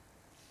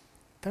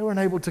 They weren't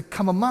able to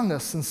come among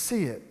us and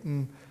see it.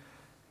 And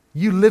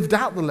you lived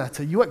out the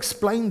letter. You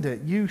explained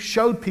it. You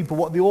showed people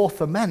what the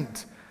author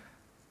meant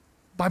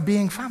by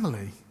being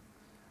family,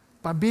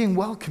 by being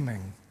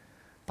welcoming,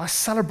 by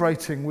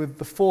celebrating with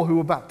the 4 who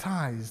were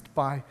baptized,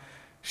 by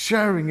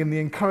sharing in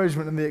the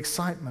encouragement and the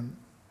excitement.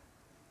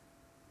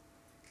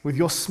 With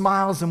your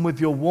smiles and with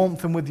your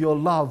warmth and with your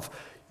love,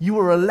 you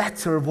were a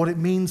letter of what it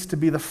means to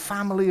be the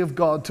family of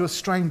God to a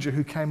stranger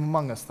who came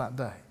among us that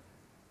day.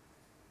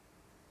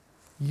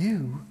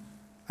 You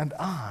and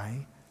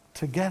I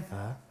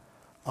together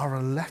are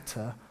a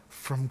letter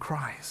from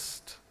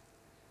Christ.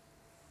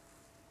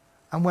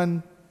 And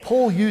when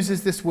Paul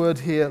uses this word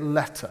here,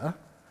 letter,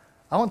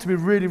 I want to be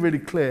really, really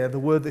clear, the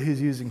word that he's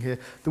using here.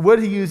 The word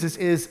he uses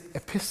is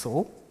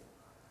epistle.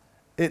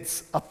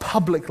 It's a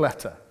public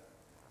letter.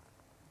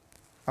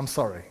 I'm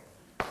sorry.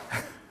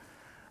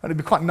 And it'd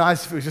be quite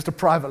nice if it was just a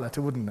private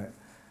letter, wouldn't it?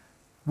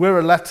 We're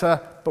a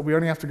letter, but we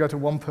only have to go to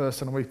one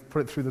person and we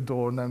put it through the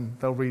door and then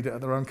they'll read it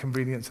at their own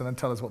convenience and then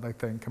tell us what they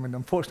think. I mean,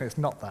 unfortunately, it's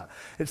not that.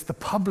 It's the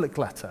public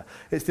letter.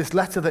 It's this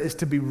letter that is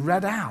to be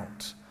read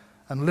out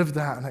and lived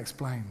out and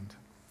explained.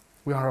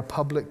 We are a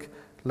public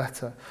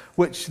letter,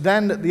 which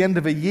then at the end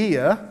of a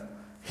year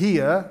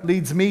here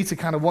leads me to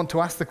kind of want to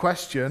ask the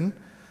question,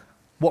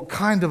 what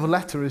kind of a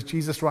letter is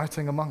Jesus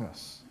writing among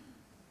us?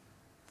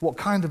 What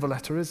kind of a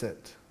letter is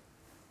it?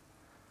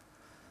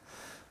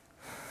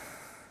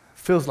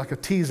 Feels like a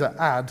teaser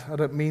ad. I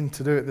don't mean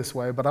to do it this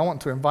way, but I want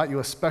to invite you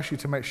especially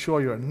to make sure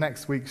you're at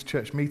next week's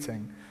church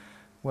meeting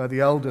where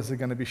the elders are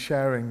going to be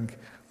sharing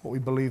what we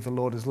believe the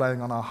Lord is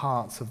laying on our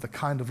hearts of the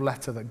kind of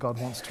letter that God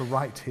wants to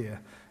write here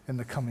in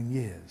the coming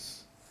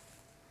years.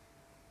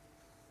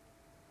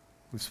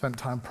 We've spent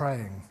time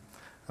praying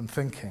and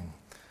thinking.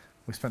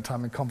 We spent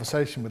time in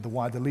conversation with the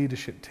wider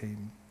leadership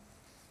team.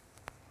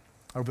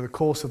 Over the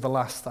course of the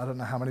last, I don't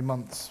know how many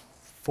months,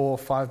 4 or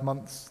 5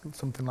 months,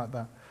 something like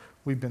that,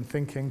 we've been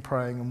thinking,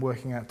 praying, and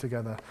working out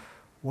together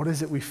What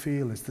is it we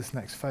feel is this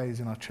next phase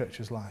in our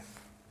church's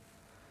life?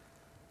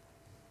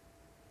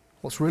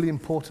 What's really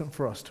important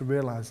for us to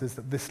realize is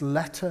that this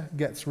letter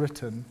gets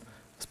written,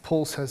 as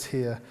Paul says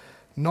here,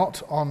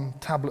 not on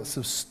tablets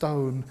of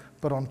stone,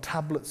 but on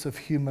tablets of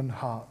human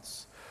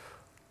hearts.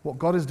 What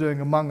God is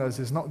doing among us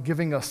is not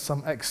giving us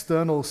some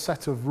external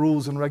set of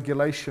rules and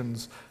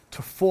regulations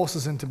to force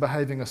us into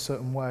behaving a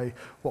certain way.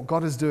 What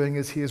God is doing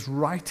is he is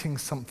writing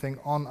something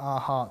on our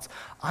hearts.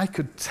 I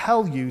could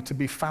tell you to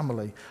be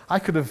family. I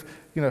could have,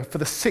 for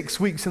the 6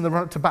 weeks in the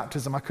run up to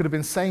baptism, I could have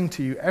been saying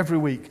to you every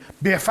week,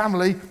 be a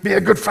family, be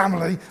a good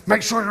family,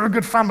 make sure you're a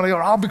good family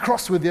or I'll be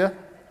cross with you.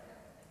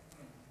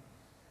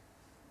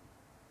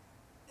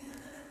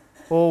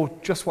 Or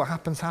just what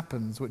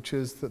happens, which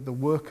is that the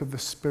work of the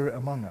Spirit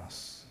among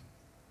us,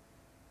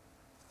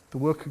 the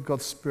work of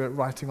God's Spirit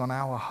writing on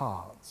our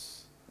hearts,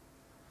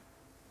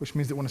 which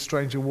means that when a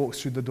stranger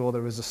walks through the door,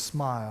 there is a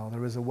smile,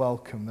 there is a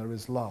welcome, there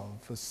is love.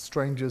 As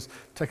strangers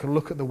take a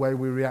look at the way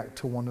we react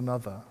to one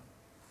another,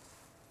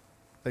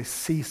 they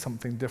see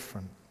something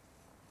different.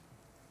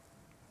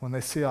 When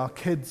they see our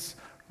kids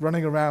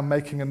running around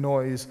making a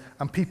noise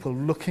and people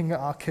looking at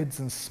our kids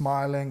and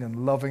smiling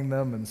and loving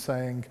them and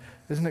saying,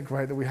 isn't it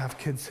great that we have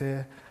kids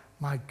here?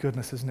 My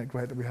goodness, isn't it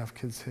great that we have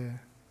kids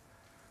here?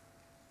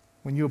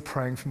 When you were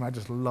praying for me, I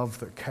just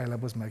loved that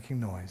Caleb was making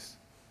noise.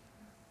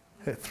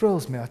 It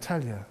thrills me, I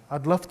tell you.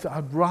 I'd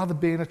rather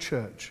be in a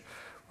church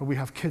where we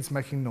have kids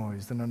making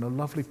noise than in a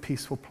lovely,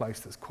 peaceful place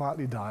that's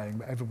quietly dying,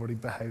 but everybody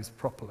behaves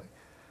properly.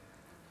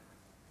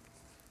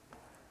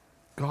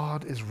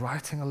 God is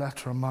writing a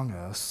letter among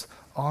us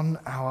on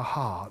our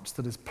hearts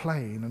that is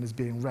plain and is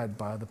being read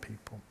by other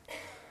people.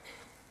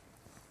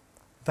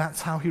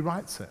 That's how he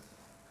writes it.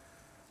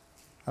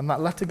 And that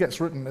letter gets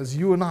written as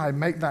you and I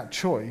make that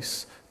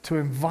choice to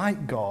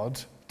invite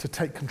God to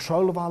take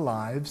control of our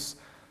lives,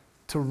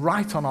 to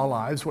write on our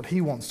lives what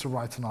he wants to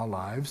write on our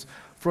lives,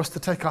 for us to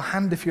take our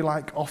hand, if you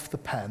like, off the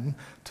pen,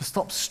 to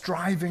stop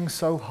striving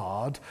so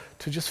hard,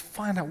 to just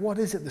find out what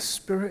is it the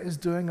Spirit is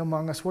doing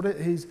among us, what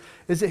is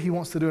it he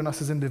wants to do in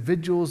us as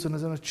individuals and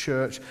as in a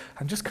church,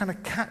 and just kind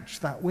of catch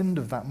that wind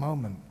of that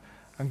moment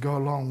and go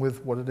along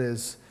with what it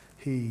is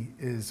he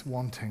is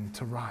wanting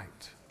to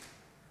write.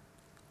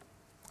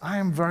 I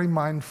am very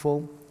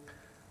mindful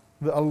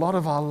that a lot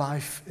of our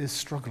life is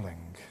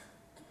struggling.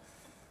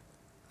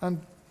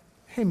 And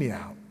hear me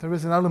out. There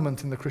is an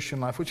element in the Christian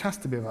life which has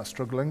to be about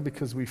struggling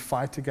because we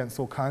fight against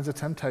all kinds of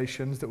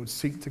temptations that would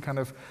seek to kind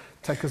of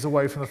take us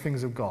away from the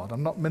things of God.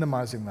 I'm not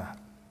minimizing that.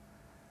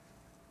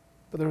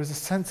 But there is a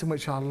sense in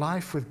which our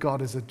life with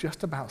God is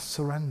just about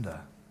surrender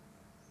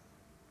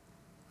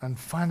and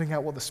finding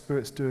out what the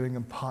Spirit's doing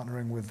and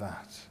partnering with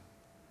that.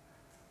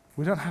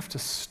 We don't have to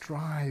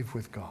strive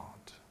with God.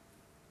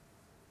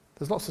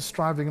 There's lots of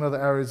striving in other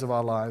areas of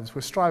our lives.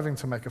 We're striving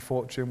to make a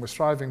fortune. We're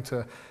striving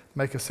to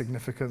make a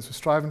significance. We're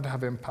striving to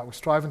have impact. We're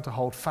striving to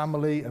hold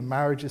family and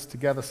marriages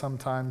together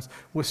sometimes.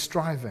 We're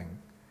striving.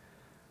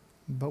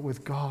 But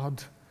with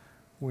God,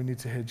 we need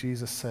to hear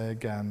Jesus say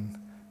again,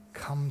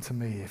 come to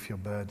me if you're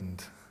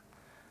burdened.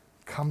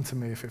 Come to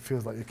me if it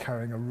feels like you're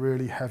carrying a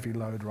really heavy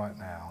load right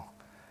now,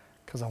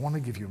 because I want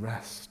to give you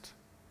rest.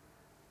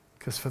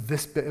 Because for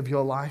this bit of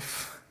your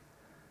life,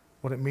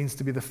 what it means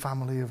to be the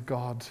family of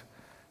God,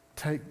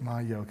 take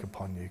my yoke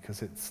upon you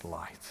because it's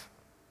light.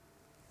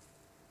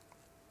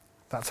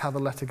 That's how the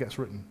letter gets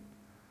written.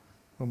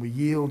 When we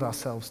yield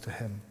ourselves to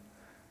him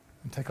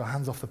and take our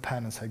hands off the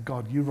pen and say,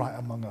 God, you write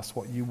among us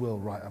what you will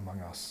write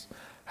among us.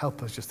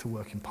 Help us just to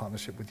work in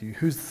partnership with you.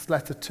 Who's this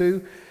letter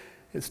to?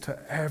 It's to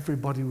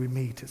everybody we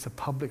meet. It's a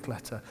public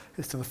letter.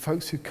 It's to the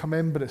folks who come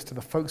in, but it's to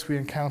the folks we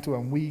encounter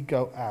when we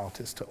go out.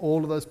 It's to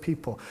all of those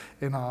people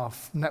in our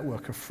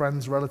network of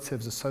friends,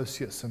 relatives,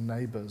 associates, and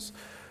neighbors.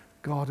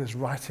 God is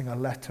writing a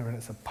letter, and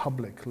it's a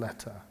public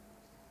letter.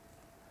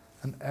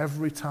 And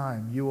every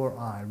time you or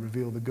I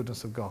reveal the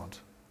goodness of God,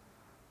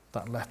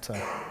 that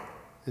letter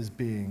is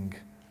being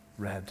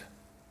read.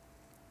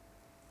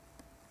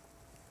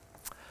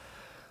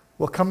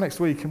 We'll come next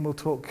week and we'll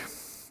talk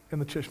in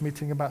the church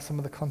meeting about some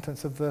of the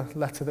contents of the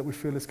letter that we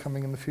feel is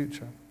coming in the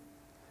future.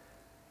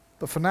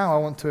 But for now, I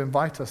want to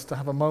invite us to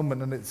have a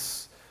moment, and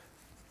it's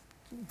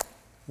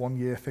 1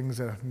 year, things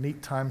are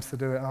neat times to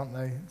do it, aren't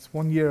they? It's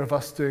 1 year of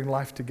us doing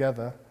life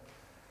together.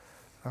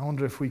 I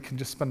wonder if we can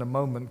just spend a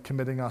moment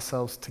committing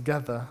ourselves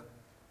together,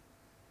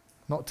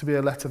 not to be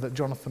a letter that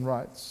Jonathan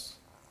writes,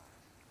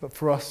 but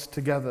for us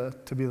together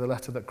to be the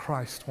letter that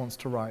Christ wants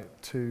to write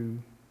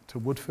to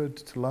Woodford,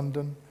 to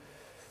London,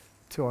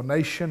 to our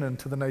nation and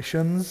to the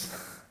nations.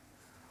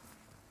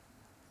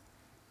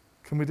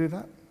 Can we do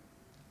that?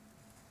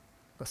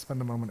 Let's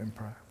spend a moment in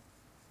prayer.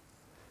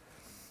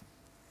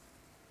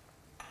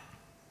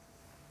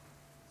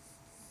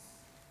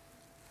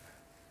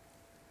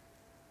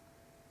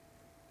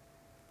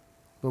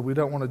 Lord, we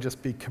don't want to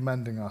just be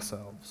commending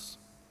ourselves.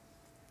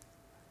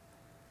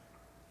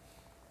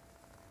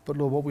 But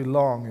Lord, what we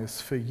long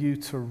is for you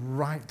to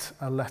write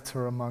a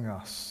letter among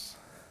us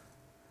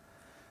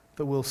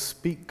that will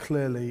speak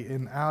clearly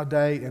in our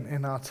day and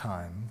in our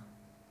time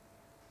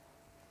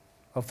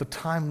of the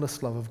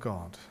timeless love of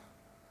God.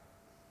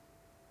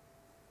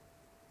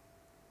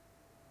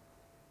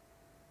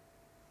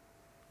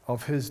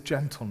 Of his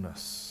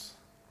gentleness,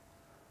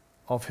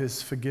 of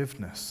his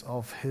forgiveness,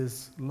 of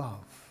his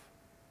love,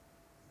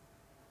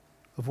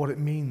 of what it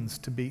means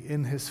to be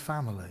in his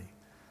family,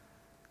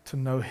 to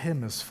know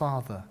him as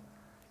Father,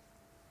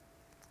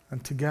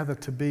 and together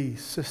to be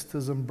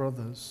sisters and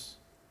brothers.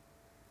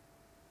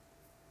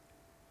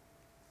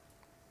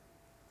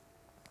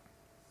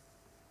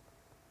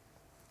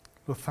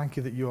 Lord, thank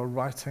you that you are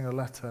writing a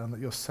letter and that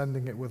you're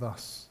sending it with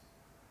us.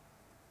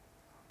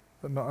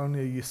 That not only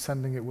are you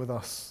sending it with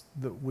us,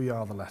 that we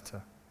are the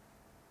letter.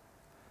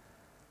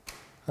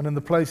 And in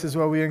the places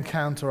where we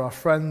encounter our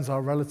friends,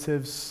 our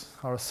relatives,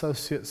 our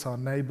associates, our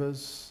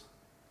neighbors,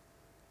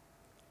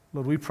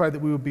 Lord, we pray that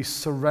we would be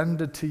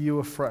surrendered to you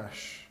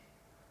afresh,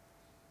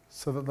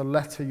 so that the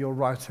letter you're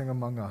writing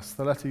among us,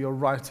 the letter you're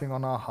writing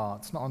on our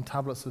hearts, not on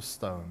tablets of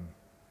stone,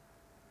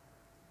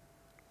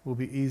 will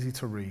be easy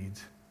to read,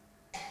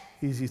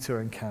 easy to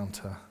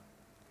encounter,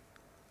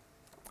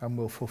 and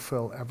will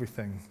fulfill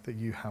everything that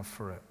you have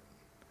for it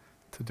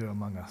to do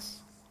among us.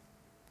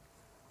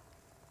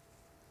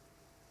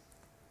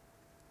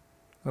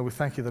 Lord, we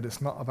thank you that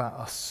it's not about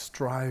us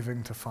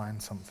striving to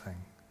find something,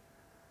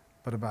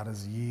 but about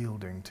us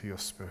yielding to your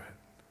Spirit.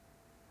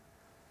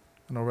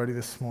 And already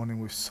this morning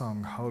we've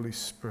sung, Holy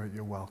Spirit,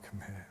 you're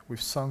welcome here.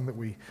 We've sung that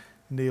we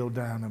kneel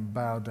down and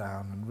bow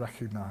down and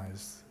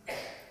recognize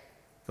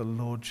the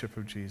Lordship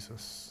of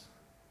Jesus.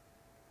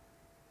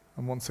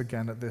 And once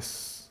again at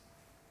this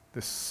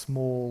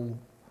small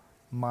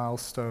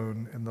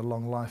milestone in the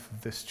long life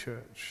of this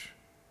church,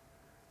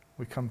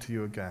 we come to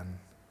you again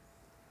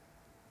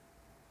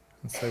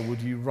and say,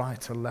 would you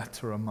write a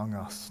letter among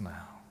us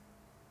now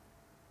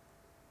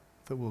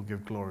that will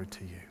give glory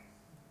to you?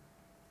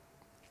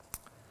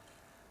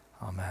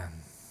 Amen.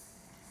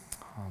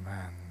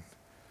 Amen.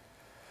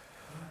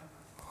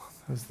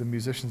 As the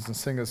musicians and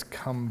singers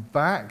come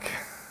back,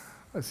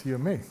 that's you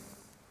and me.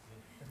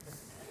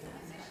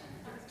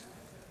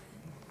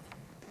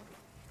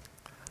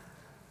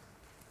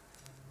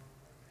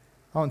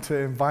 I want to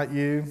invite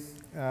you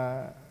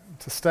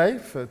to stay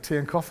for tea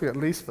and coffee at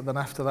least, but then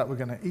after that we're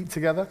going to eat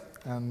together,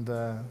 and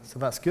so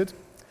that's good.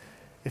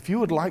 If you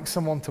would like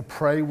someone to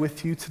pray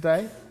with you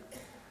today,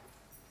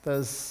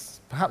 there's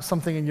perhaps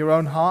something in your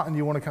own heart and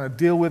you want to kind of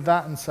deal with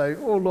that and say,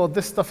 oh Lord,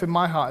 this stuff in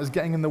my heart is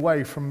getting in the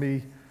way from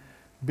me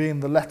being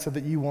the letter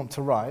that you want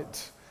to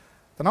write,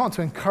 then I want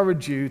to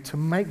encourage you to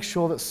make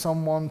sure that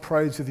someone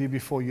prays with you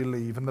before you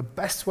leave. And the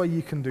best way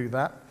you can do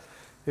that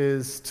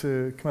is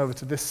to come over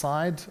to this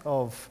side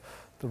of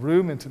the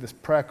room, into this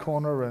prayer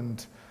corner,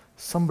 and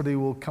somebody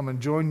will come and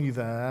join you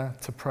there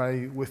to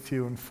pray with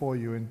you and for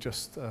you in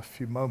just a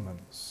few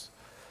moments.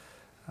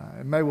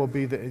 It may well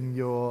be that in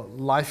your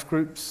life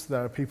groups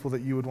there are people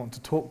that you would want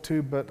to talk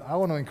to, but I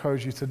want to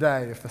encourage you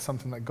today, if there's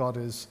something that God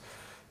is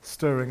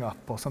stirring up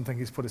or something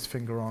he's put his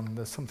finger on,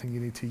 there's something you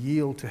need to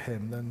yield to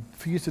him, then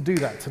for you to do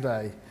that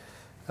today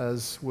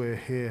as we're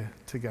here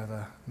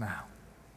together now.